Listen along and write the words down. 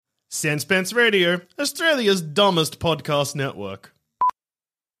Sandspence Radio, Australia's dumbest podcast network.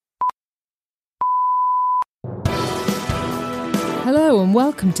 Hello and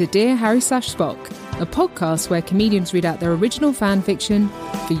welcome to Dear Harry / Spock, a podcast where comedians read out their original fan fiction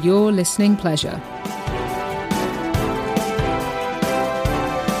for your listening pleasure.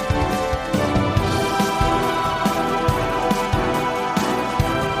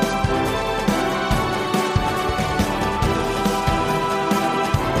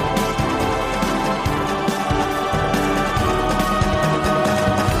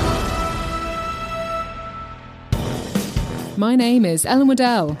 My name is Ellen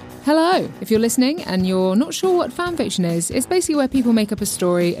Waddell. Hello! If you're listening and you're not sure what fanfiction is, it's basically where people make up a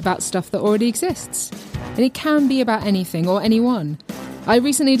story about stuff that already exists. And it can be about anything or anyone. I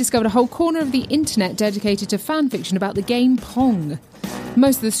recently discovered a whole corner of the internet dedicated to fanfiction about the game Pong.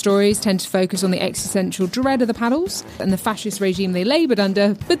 Most of the stories tend to focus on the existential dread of the paddles and the fascist regime they laboured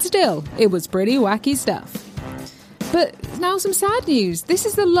under, but still, it was pretty wacky stuff. But now some sad news. This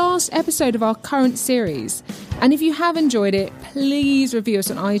is the last episode of our current series. And if you have enjoyed it, please review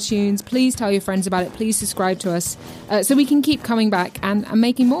us on iTunes. Please tell your friends about it. Please subscribe to us so we can keep coming back and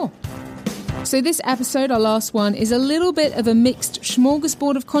making more. So this episode, our last one, is a little bit of a mixed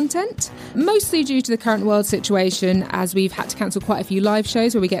smorgasbord of content, mostly due to the current world situation, as we've had to cancel quite a few live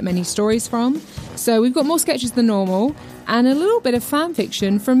shows where we get many stories from. So we've got more sketches than normal and a little bit of fan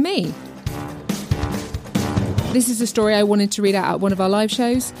fiction from me. This is a story I wanted to read out at one of our live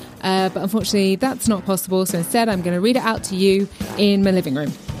shows, but unfortunately that's not possible, so instead I'm going to read it out to you in my living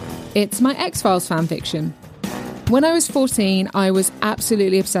room. It's my X-Files fanfiction. When I was 14, I was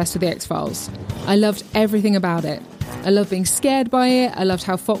absolutely obsessed with the X-Files. I loved everything about it. I loved being scared by it, I loved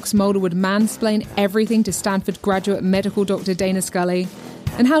how Fox Mulder would mansplain everything to Stanford graduate medical doctor Dana Scully,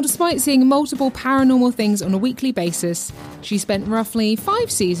 and how despite seeing multiple paranormal things on a weekly basis, she spent roughly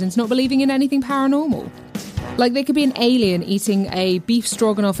 5 seasons not believing in anything paranormal. Like, there could be an alien eating a beef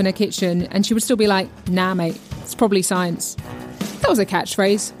stroganoff in her kitchen and she would still be like, nah mate, it's probably science. That was a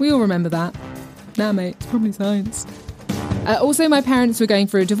catchphrase, we all remember that. Nah mate, it's probably science. Also, my parents were going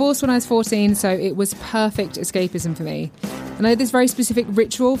through a divorce when I was 14, so it was perfect escapism for me. And I had this very specific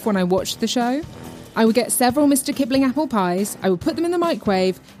ritual for when I watched the show. I would get several Mr. Kipling apple pies, I would put them in the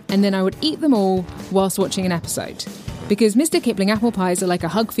microwave, and then I would eat them all whilst watching an episode. Because Mr. Kipling apple pies are like a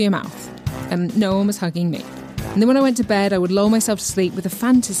hug for your mouth. And no one was hugging me. And then when I went to bed, I would lull myself to sleep with a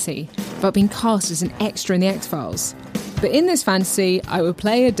fantasy about being cast as an extra in the X-Files. But in this fantasy, I would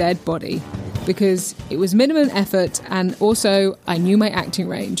play a dead body, because it was minimum effort and also I knew my acting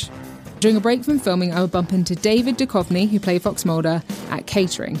range. During a break from filming, I would bump into David Duchovny, who played Fox Mulder, at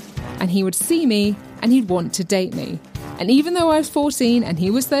catering. And he would see me and he'd want to date me. And even though I was 14 and he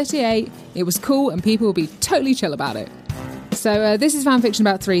was 38, it was cool and people would be totally chill about it. So this is fanfiction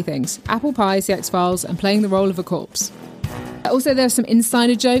about 3 things: apple pies, the X-Files, and playing the role of a corpse. Also, there are some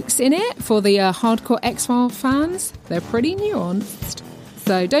insider jokes in it for the hardcore X-Files fans. They're pretty nuanced,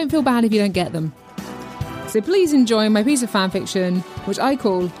 so don't feel bad if you don't get them. So please enjoy my piece of fanfiction, which I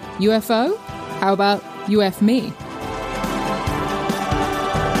call UFO. How about UF me?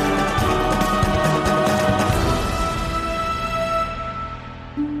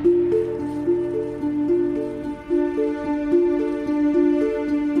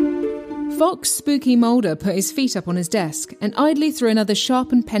 Fox Spooky Mulder put his feet up on his desk and idly threw another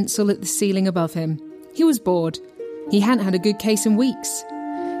sharpened pencil at the ceiling above him. He was bored. He hadn't had a good case in weeks.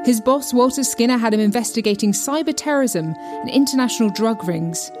 His boss, Walter Skinner, had him investigating cyber-terrorism and international drug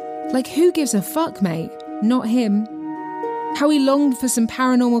rings. Like, who gives a fuck, mate? Not him. How he longed for some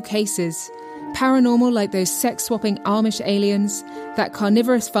paranormal cases. Paranormal like those sex-swapping Amish aliens, that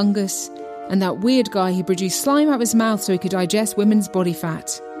carnivorous fungus, and that weird guy who produced slime out of his mouth so he could digest women's body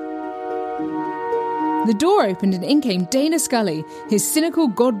fat. The door opened and in came Dana Scully, his cynical,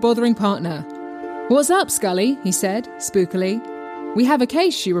 god-bothering partner. "What's up, Scully?" he said, spookily. "We have a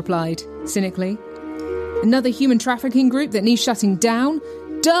case," she replied, cynically. "Another human trafficking group that needs shutting down?"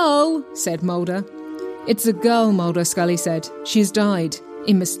 "Dull," said Mulder. "It's a girl," Mulder, Scully said. "She has died,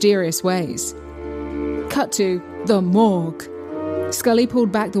 in mysterious ways." Cut to the morgue. Scully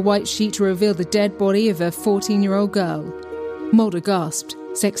pulled back the white sheet to reveal the dead body of a 14-year-old girl. Mulder gasped,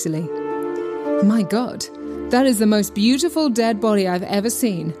 sexily. "My God, that is the most beautiful dead body I've ever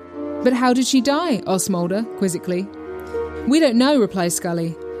seen. But how did she die?" asked Mulder, quizzically. "We don't know," replied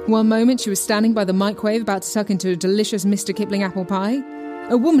Scully. One moment she was standing by the microwave about to tuck into a delicious Mr. Kipling apple pie.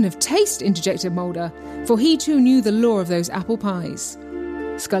 "A woman of taste," interjected Mulder, for he too knew the lore of those apple pies.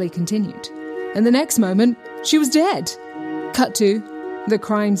 Scully continued. And the next moment, she was dead. Cut to the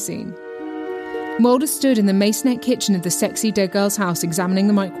crime scene. Mulder stood in the masonette kitchen of the sexy dead girl's house examining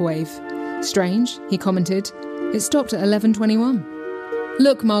the microwave. Strange, he commented. It stopped at 11:21.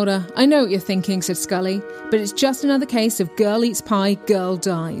 Look, Mulder, I know what you're thinking, said Scully, but it's just another case of girl eats pie, girl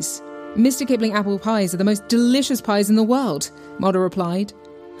dies. Mr. Kipling apple pies are the most delicious pies in the world, Mulder replied.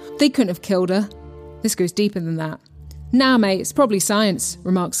 They couldn't have killed her. This goes deeper than that. Nah, mate, it's probably science,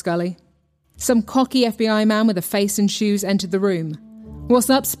 remarked Scully. Some cocky FBI man with a face and shoes entered the room. What's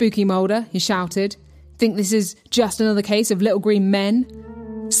up, spooky Mulder? He shouted. Think this is just another case of little green men?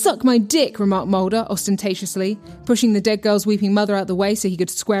 Suck my dick, remarked Mulder ostentatiously, pushing the dead girl's weeping mother out the way so he could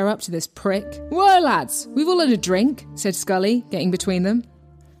square up to this prick. Whoa, lads, we've all had a drink, said Scully, getting between them.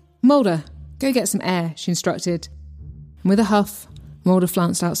 Mulder, go get some air, she instructed. And with a huff, Mulder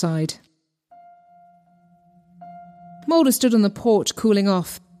flounced outside. Mulder stood on the porch cooling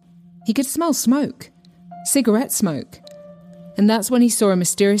off. He could smell smoke. Cigarette smoke. And that's when he saw a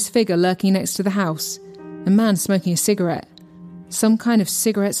mysterious figure lurking next to the house. A man smoking a cigarette. Some kind of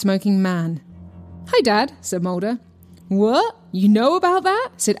cigarette-smoking man. Hi, Dad, said Mulder. What? You know about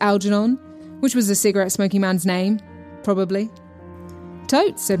that? Said Algernon, which was the cigarette-smoking man's name. Probably.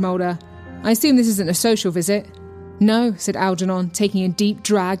 Totes, said Mulder. I assume this isn't a social visit. No, said Algernon, taking a deep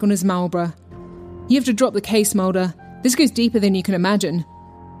drag on his Marlboro. You have to drop the case, Mulder. This goes deeper than you can imagine.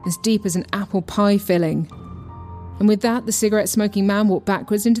 As deep as an apple pie filling. And with that, the cigarette-smoking man walked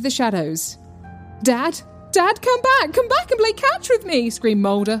backwards into the shadows. Dad? Dad, come back and play catch with me, screamed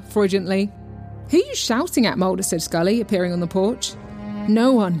Mulder, frigidly. Who are you shouting at, Mulder, said Scully, appearing on the porch.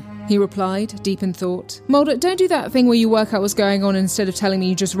 No one, he replied, deep in thought. Mulder, don't do that thing where you work out what's going on instead of telling me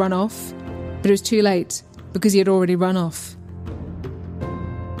you just run off. But it was too late, because he had already run off.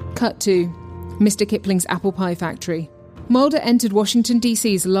 Cut to Mr. Kipling's apple pie factory. Mulder entered Washington,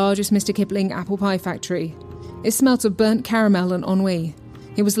 D.C.'s largest Mr. Kipling apple pie factory. It smelt of burnt caramel and ennui.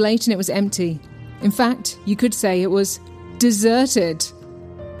 It was late and it was empty. In fact, you could say it was deserted.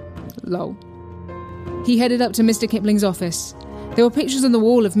 Lol. He headed up to Mr. Kipling's office. There were pictures on the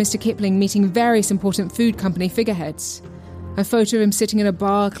wall of Mr. Kipling meeting various important food company figureheads. A photo of him sitting in a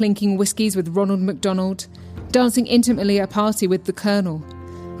bar clinking whiskies with Ronald McDonald, dancing intimately at a party with the Colonel,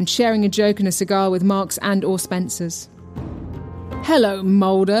 and sharing a joke and a cigar with Marks and or Spencers. Hello,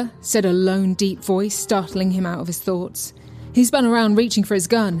 Mulder, said a lone, deep voice, startling him out of his thoughts. He spun around, reaching for his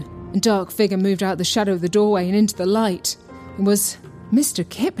gun. A dark figure moved out the shadow of the doorway and into the light. It was Mr.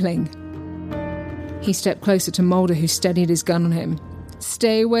 Kipling. He stepped closer to Mulder, who steadied his gun on him.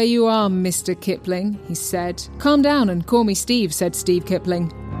 Stay where you are, Mr. Kipling, he said. Calm down and call me Steve, said Steve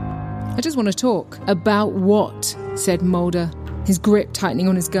Kipling. I just want to talk. About what? Said Mulder, his grip tightening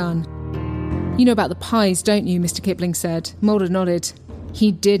on his gun. You know about the pies, don't you, Mr. Kipling said. Mulder nodded.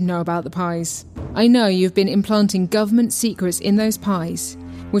 He did know about the pies. I know you've been implanting government secrets in those pies,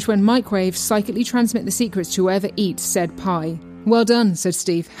 which when microwaved psychically transmit the secrets to whoever eats said pie. Well done, said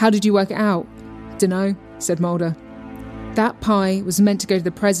Steve. How did you work it out? Dunno, said Mulder. That pie was meant to go to the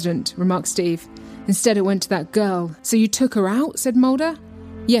president, remarked Steve. Instead it went to that girl. So you took her out, said Mulder.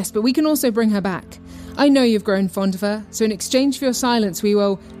 Yes, but we can also bring her back. I know you've grown fond of her, so in exchange for your silence we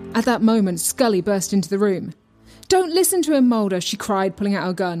will... At that moment, Scully burst into the room. Don't listen to him, Mulder, she cried, pulling out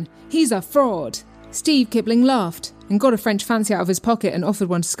her gun. He's a fraud. Steve Kipling laughed and got a French fancy out of his pocket and offered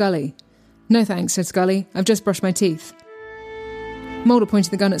one to Scully. No thanks, said Scully. I've just brushed my teeth. Mulder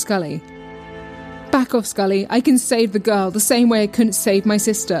pointed the gun at Scully. Back off, Scully. I can save the girl the same way I couldn't save my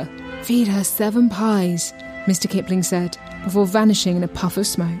sister. Feed her 7 pies, Mr. Kipling said, before vanishing in a puff of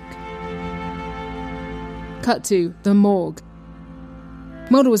smoke. Cut to the morgue.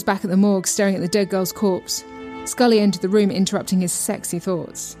 Mulder was back at the morgue, staring at the dead girl's corpse. Scully entered the room, interrupting his sexy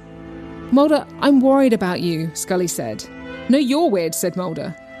thoughts. Mulder, I'm worried about you, Scully said. No, you're weird, said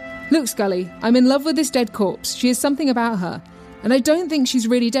Mulder. Look, Scully, I'm in love with this dead corpse. She has something about her. And I don't think she's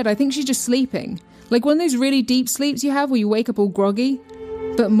really dead. I think she's just sleeping. Like one of those really deep sleeps you have where you wake up all groggy.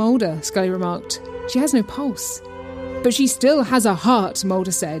 But Mulder, Scully remarked, she has no pulse. But she still has a heart,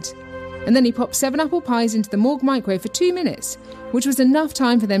 Mulder said. And then he popped 7 apple pies into the morgue microwave for 2 minutes, which was enough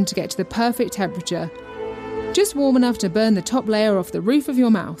time for them to get to the perfect temperature. Just warm enough to burn the top layer off the roof of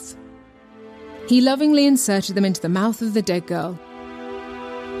your mouth. He lovingly inserted them into the mouth of the dead girl.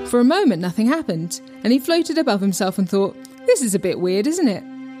 For a moment, nothing happened, and he floated above himself and thought, this is a bit weird, isn't it?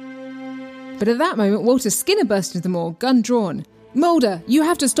 But at that moment, Walter Skinner burst into the morgue, gun drawn. Mulder, you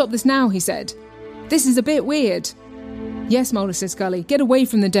have to stop this now, he said. This is a bit weird. Yes, Mulder, said Scully. Get away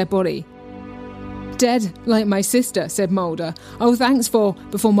from the dead body. Dead like my sister, said Mulder. Oh, thanks for...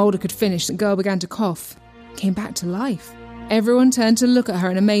 Before Mulder could finish, the girl began to cough. Came back to life. Everyone turned to look at her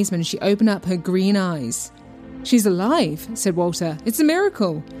in amazement as she opened up her green eyes. She's alive, said Walter. It's a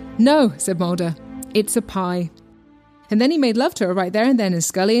miracle. No, said Mulder. "It's a pie." And then he made love to her right there and then, and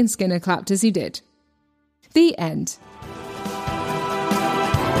Scully and Skinner clapped as he did. The end.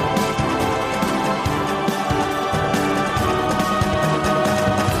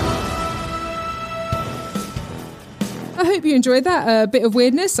 I hope you enjoyed that bit of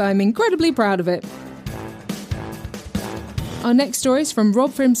weirdness. I'm incredibly proud of it. Our next story is from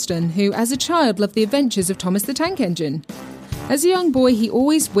Rob Frimston, who as a child loved the adventures of Thomas the Tank Engine. As a young boy, he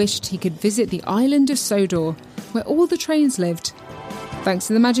always wished he could visit the island of Sodor, where all the trains lived. Thanks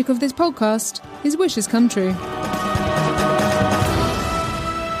to the magic of this podcast, his wish has come true.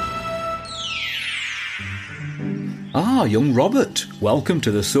 Ah, young Robert, welcome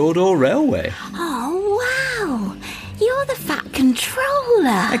to the Sodor Railway. Oh, wow! You're the Fat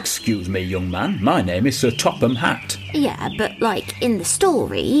Controller. Excuse me, young man, my name is Sir Topham Hatt. Yeah, but like in the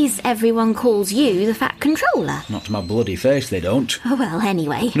stories, everyone calls you the Fat Controller. Not to my bloody face, they don't. Oh, well,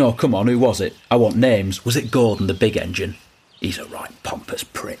 anyway. No, come on, who was it? I want names. Was it Gordon the Big Engine? He's a right pompous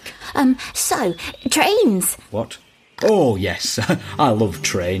prick. So, trains. What? Oh, yes, I love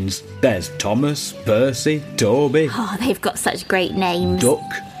trains. There's Thomas, Percy, Toby. Oh, they've got such great names. Duck,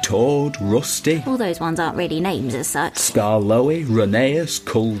 Toad, Rusty. All those ones aren't really names as such. Skarloey, Rheneas,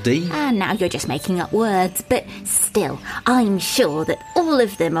 Culdee. And now you're just making up words, but still, I'm sure that all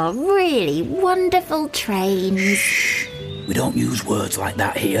of them are really wonderful trains. Shh, we don't use words like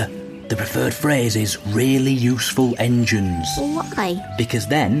that here. The preferred phrase is really useful engines. Why? Because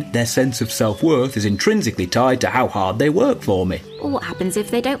then their sense of self-worth is intrinsically tied to how hard they work for me. What happens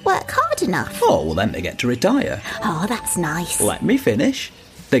if they don't work hard enough? Oh, well then they get to retire. Oh, that's nice. Let me finish.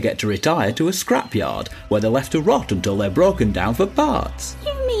 They get to retire to a scrapyard where they're left to rot until they're broken down for parts.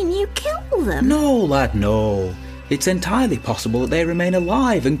 You mean you kill them? No, lad, no. It's entirely possible that they remain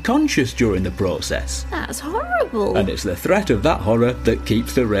alive and conscious during the process. That's horrible. And it's the threat of that horror that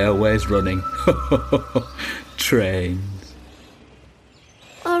keeps the railways running. Trains.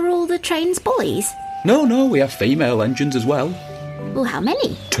 Are all the trains boys? No, we have female engines as well. Well, how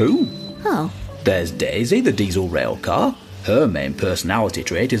many? 2. Oh. There's Daisy, the diesel rail car. Her main personality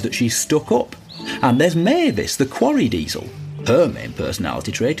trait is that she's stuck up. And there's Mavis, the quarry diesel. Her main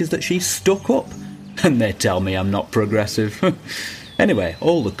personality trait is that she's stuck up. And they tell me I'm not progressive. Anyway,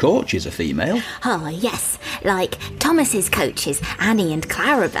 all the coaches are female. Oh, yes. Like Thomas's coaches, Annie and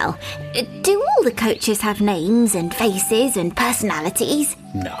Clarabelle. Do all the coaches have names and faces and personalities?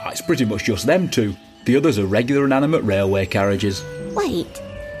 Nah, it's pretty much just them two. The others are regular inanimate railway carriages. Wait,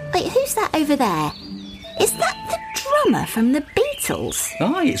 who's that over there? Is that the drummer from the Beatles?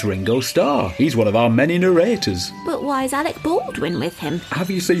 Aye, it's Ringo Starr. He's one of our many narrators. But why is Alec Baldwin with him? Have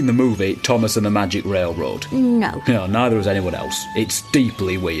you seen the movie Thomas and the Magic Railroad? No. No, neither has anyone else. It's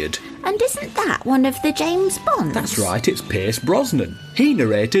deeply weird. And isn't that one of the James Bonds? That's right, it's Pierce Brosnan. He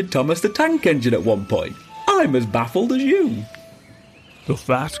narrated Thomas the Tank Engine at one point. I'm as baffled as you. The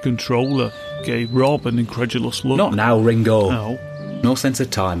Fat Controller gave Rob an incredulous look. Not now, Ringo. No. No sense of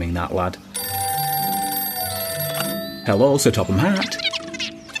timing, that lad. Hello, Sir Topham Hatt.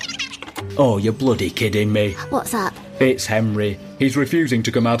 Oh, you're bloody kidding me. What's up? It's Henry. He's refusing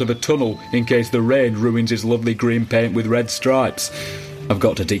to come out of a tunnel in case the rain ruins his lovely green paint with red stripes. I've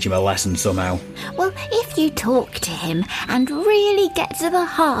got to teach him a lesson somehow. Well, if you talk to him and really get to the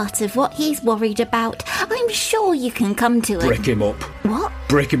heart of what he's worried about, I'm sure you can come to it. Brick him up. What?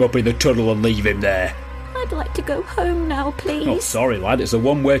 Brick him up in the tunnel and leave him there. I'd like to go home now, please. Oh, sorry, lad, it's a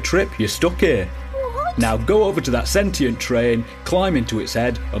one-way trip. You're stuck here. What? Now go over to that sentient train, climb into its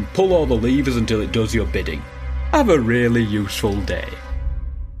head, and pull all the levers until it does your bidding. Have a really useful day.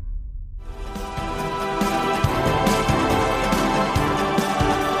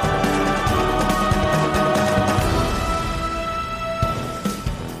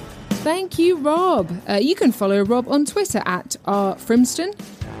 Thank you, Rob. You can follow Rob on Twitter at @rfrimston.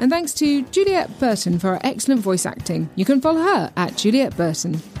 And thanks to Juliet Burton for her excellent voice acting. You can follow her at Juliet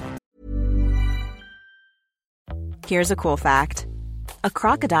Burton. Here's a cool fact. A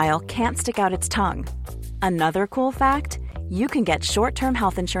crocodile can't stick out its tongue. Another cool fact, you can get short-term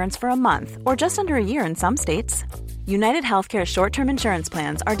health insurance for a month or just under a year in some states. United Healthcare short-term insurance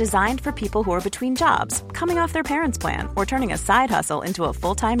plans are designed for people who are between jobs, coming off their parents' plan, or turning a side hustle into a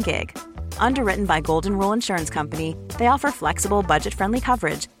full-time gig. Underwritten by Golden Rule Insurance Company, they offer flexible, budget-friendly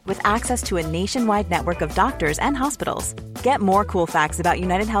coverage with access to a nationwide network of doctors and hospitals. Get more cool facts about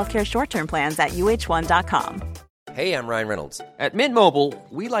United Healthcare short-term plans at uh1.com. Hey, I'm Ryan Reynolds. At Mint Mobile,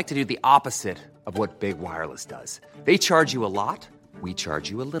 we like to do the opposite of what Big Wireless does. They charge you a lot, we charge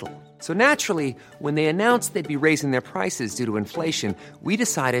you a little. So naturally, when they announced they'd be raising their prices due to inflation, we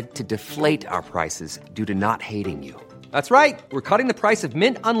decided to deflate our prices due to not hating you. That's right. We're cutting the price of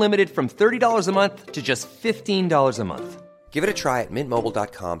Mint Unlimited from $30 a month to just $15 a month. Give it a try at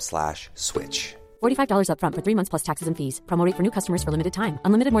mintmobile.com/switch. $45 up front for 3 months plus taxes and fees. Promo rate for new customers for limited time.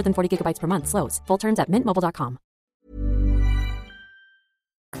 Unlimited more than 40 gigabytes per month. Slows full terms at mintmobile.com.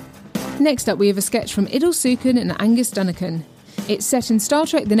 Next up, we have a sketch from Idle Sukun and Angus Dunnican. It's set in Star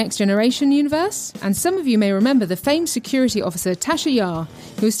Trek The Next Generation universe, and some of you may remember the famed security officer Tasha Yar,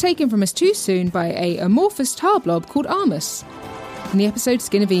 who was taken from us too soon by a amorphous tar blob called Armus, in the episode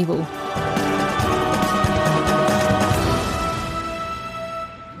Skin of Evil.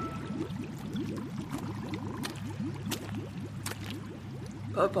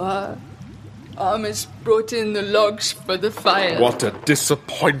 Papa, Armus brought in the logs for the fire. What a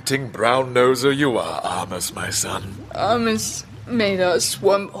disappointing brown-noser you are, Armus, my son. Armus made our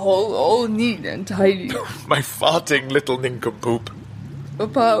swamp hole all neat and tidy. My farting little nincompoop.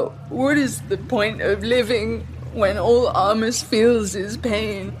 Papa, what is the point of living when all Armus feels is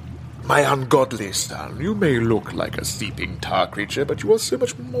pain? My ungodly son, you may look like a seeping tar creature, but you are so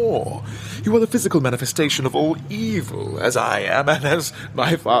much more. You are the physical manifestation of all evil, as I am, and as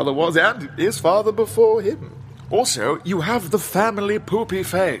my father was, and his father before him. Also, you have the family poopy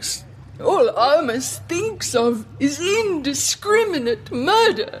face. All Armus thinks of is indiscriminate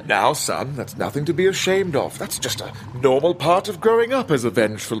murder. Now, son, that's nothing to be ashamed of. That's just a normal part of growing up as a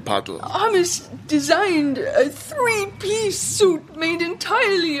vengeful puddle. Armus designed a 3-piece suit made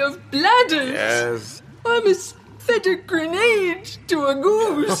entirely of bladders. Yes. Armus fed a grenade to a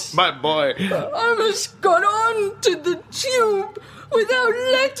goose. My boy. Armus got on to the tube without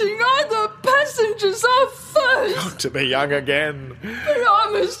letting other passengers off first. Not to be young again. But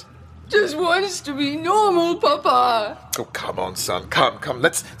Armus just wants to be normal, Papa. Oh, come on, son. Come.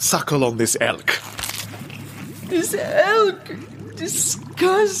 Let's suckle on this elk. This elk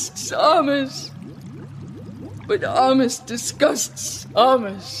disgusts Armus. But Armus disgusts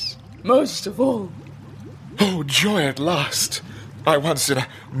Armus most of all. Oh, joy at last. I once, in a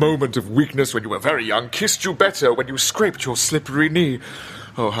moment of weakness when you were very young, kissed you better when you scraped your slippery knee.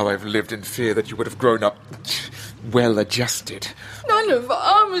 Oh, how I've lived in fear that you would have grown up well-adjusted. None of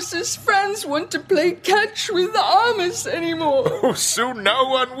Armus's friends want to play catch with Armus anymore. Oh, soon no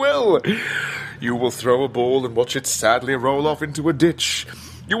one will. You will throw a ball and watch it sadly roll off into a ditch.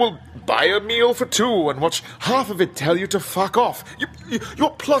 You will buy a meal for two and watch half of it tell you to fuck off.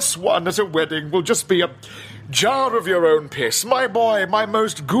 Your +1 at a wedding will just be a jar of your own piss. My boy, my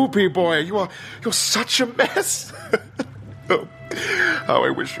most goopy boy, you're such a mess. Oh, how I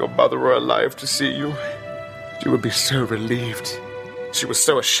wish your mother were alive to see you. She would be so relieved. She was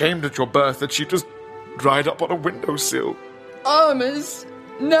so ashamed at your birth that she just dried up on a windowsill. Armus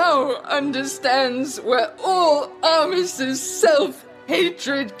now understands where all Armus's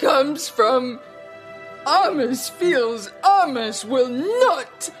self-hatred comes from. Armus feels Armus will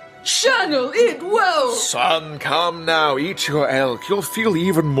not channel it well. Son, come now, eat your elk. You'll feel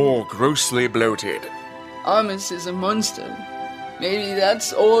even more grossly bloated. Armus is a monster. Maybe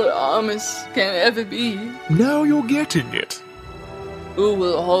that's all Armus can ever be. Now you're getting it. Who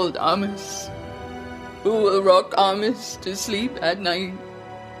will hold Armus? Who will rock Armus to sleep at night?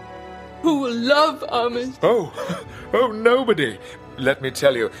 Who will love Armus? Oh, nobody. Let me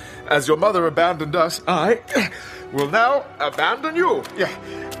tell you, as your mother abandoned us, I will now abandon you. Yeah,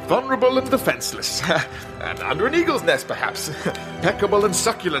 vulnerable and defenseless. And under an eagle's nest, perhaps. Peckable and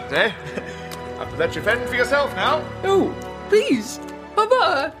succulent, eh? Have to let you fend for yourself now. No, please,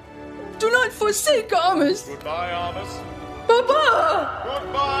 Papa, do not forsake Armus. Goodbye, Armus. Papa!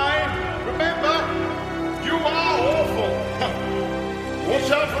 Goodbye. Remember, you are awful.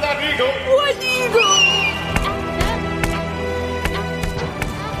 Watch out for that eagle. What eagle?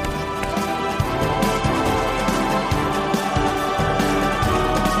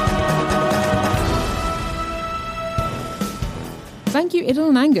 Thank you, Idle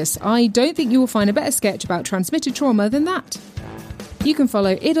and Angus. I don't think you will find a better sketch about transmitted trauma than that. You can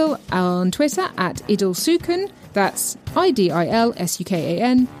follow Idle on Twitter at IdleSukan, that's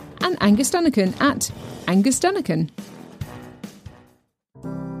IDILSUKAN, and Angus Dunnican at Angus Dunnican.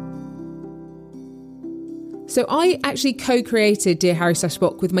 So I actually co-created Dear Harry /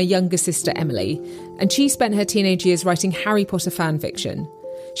 Spock with my younger sister Emily, and she spent her teenage years writing Harry Potter fan fiction.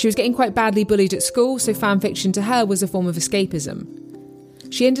 She was getting quite badly bullied at school, so fan fiction to her was a form of escapism.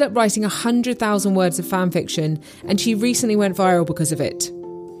 She ended up writing 100,000 words of fan fiction, and she recently went viral because of it.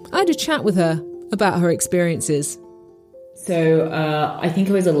 I had a chat with her about her experiences. So I think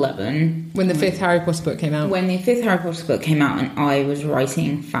I was 11. When the fifth Harry Potter book came out? When the fifth Harry Potter book came out, and I was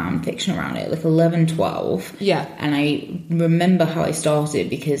writing fan fiction around it, like 11, 12. Yeah. And I remember how I started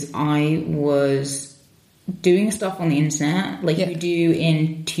because I was doing stuff on the internet like you do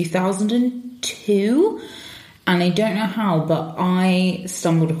in 2002. And I don't know how, but I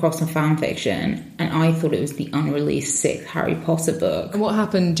stumbled across some fan fiction and I thought it was the unreleased 6th Harry Potter book. And what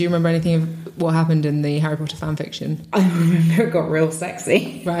happened? Do you remember anything of what happened in the Harry Potter fan fiction? I remember it got real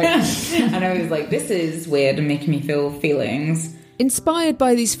sexy. Right. And I was like, this is weird and making me feel feelings. Inspired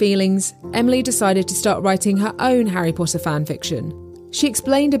by these feelings, Emily decided to start writing her own Harry Potter fan fiction. She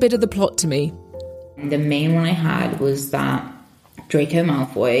explained a bit of the plot to me. The main one I had was that Draco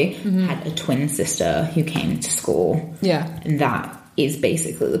Malfoy had a twin sister who came to school. Yeah. And that is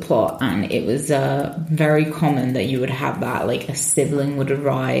basically the plot. And it was very common that you would have that, like, a sibling would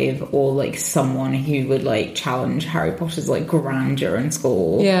arrive or, like, someone who would, like, challenge Harry Potter's, like, grandeur in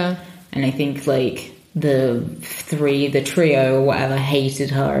school. Yeah. And I think, like, the trio or whatever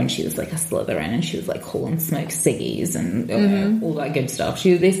hated her and she was, like, a Slytherin and she was, like, cool and smoked ciggies and all that good stuff.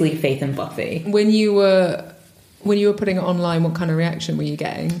 She was basically Faith and Buffy. When you were putting it online, what kind of reaction were you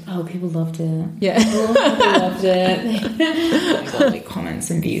getting? Oh, people loved it. Yeah. People loved it. I got like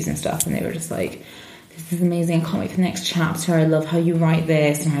comments and views and stuff, and they were just like, this is amazing, I can't wait for the next chapter, I love how you write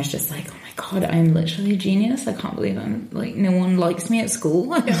this. And I was just like, oh my god, I'm literally a genius. I can't believe I'm like, no one likes me at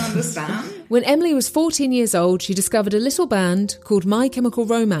school. I don't understand. When Emily was 14 years old, she discovered a little band called My Chemical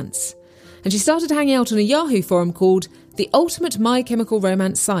Romance. And she started hanging out on a Yahoo forum called The Ultimate My Chemical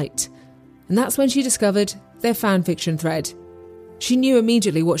Romance Site. And that's when she discovered their fanfiction thread. She knew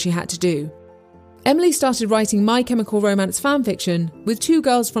immediately what she had to do. Emily started writing My Chemical Romance fanfiction with 2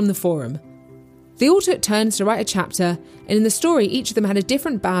 girls from the forum. They all took turns to write a chapter, and in the story each of them had a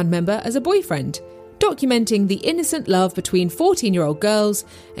different band member as a boyfriend, documenting the innocent love between 14-year-old girls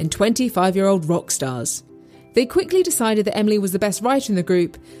and 25-year-old rock stars. They quickly decided that Emily was the best writer in the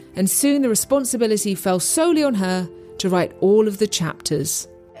group, and soon the responsibility fell solely on her to write all of the chapters.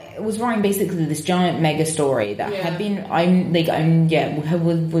 It was writing basically this giant mega story that had been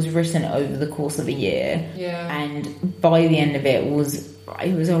was written over the course of a year. Yeah. And by the end of it was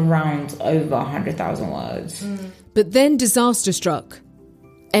around over 100,000 words. But then disaster struck.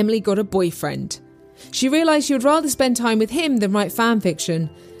 Emily got a boyfriend. She realised she would rather spend time with him than write fan fiction,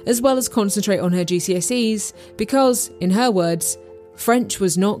 as well as concentrate on her GCSEs, because, in her words, French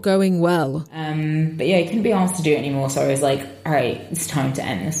was not going well. But yeah, I couldn't be asked to do it anymore, so I was like, alright, it's time to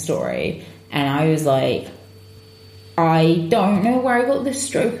end this story. And I was like, I don't know where I got this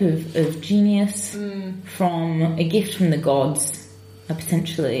stroke of genius from, a gift from the gods,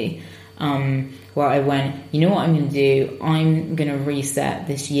 potentially, where I went, you know what I'm going to do? I'm going to reset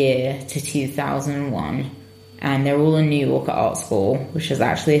this year to 2001, and they're all in New York at art school, which is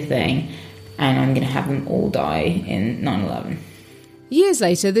actually a thing, and I'm going to have them all die in 9/11. Years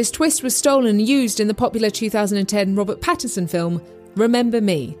later, this twist was stolen and used in the popular 2010 Robert Pattinson film, Remember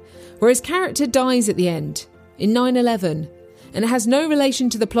Me, where his character dies at the end, in 9/11, and it has no relation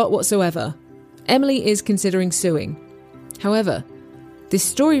to the plot whatsoever. Emily is considering suing. However, this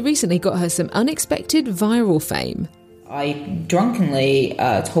story recently got her some unexpected viral fame. I drunkenly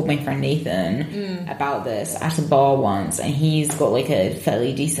told my friend Nathan about this at a bar once, and he's got like a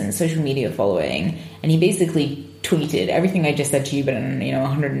fairly decent social media following, and he basically tweeted everything I just said to you, but in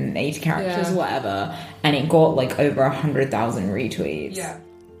 180 characters or whatever, and it got like over 100,000 retweets. Yeah.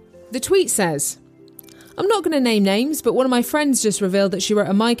 The tweet says, I'm not going to name names, but one of my friends just revealed that she wrote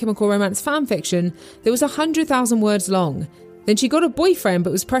a My Chemical Romance fanfiction that was 100,000 words long. Then she got a boyfriend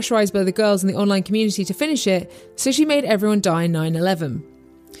but was pressurised by the girls in the online community to finish it, so she made everyone die in 9/11.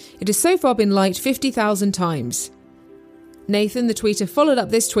 It has so far been liked 50,000 times. Nathan, the tweeter, followed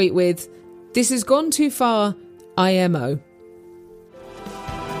up this tweet with, "This has gone too far, IMO."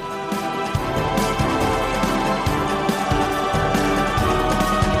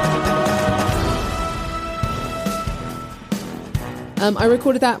 I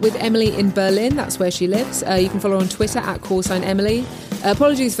recorded that with Emily in Berlin. That's where she lives. You can follow her on Twitter at @Emily.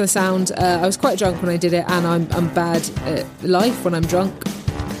 Apologies for the sound. I was quite drunk when I did it, and I'm bad at life when I'm drunk.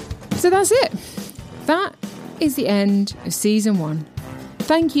 So that's it. That is the end of season 1.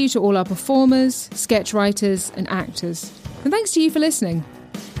 Thank you to all our performers, sketch writers, and actors. And thanks to you for listening.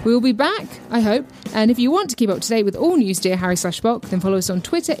 We will be back, I hope. And if you want to keep up to date with all news Dear Harry /Spock, then follow us on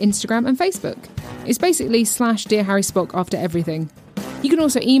Twitter, Instagram, and Facebook. It's basically /Dear Harry Spock after everything. You can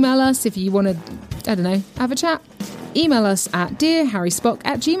also email us if you want to, have a chat. Email us at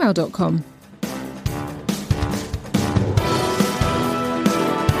dearharryspock@gmail.com.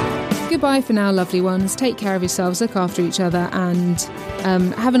 Goodbye for now, lovely ones. Take care of yourselves, look after each other, and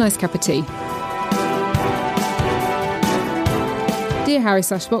have a nice cup of tea. Dear Harry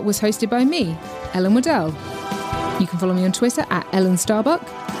 /Spock was hosted by me, Ellen Waddell. You can follow me on Twitter at Ellen Starbuck.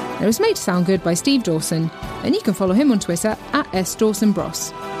 It was made to sound good by Steve Dawson, and you can follow him on Twitter at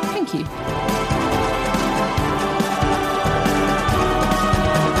 @SDawsonBross. Thank you.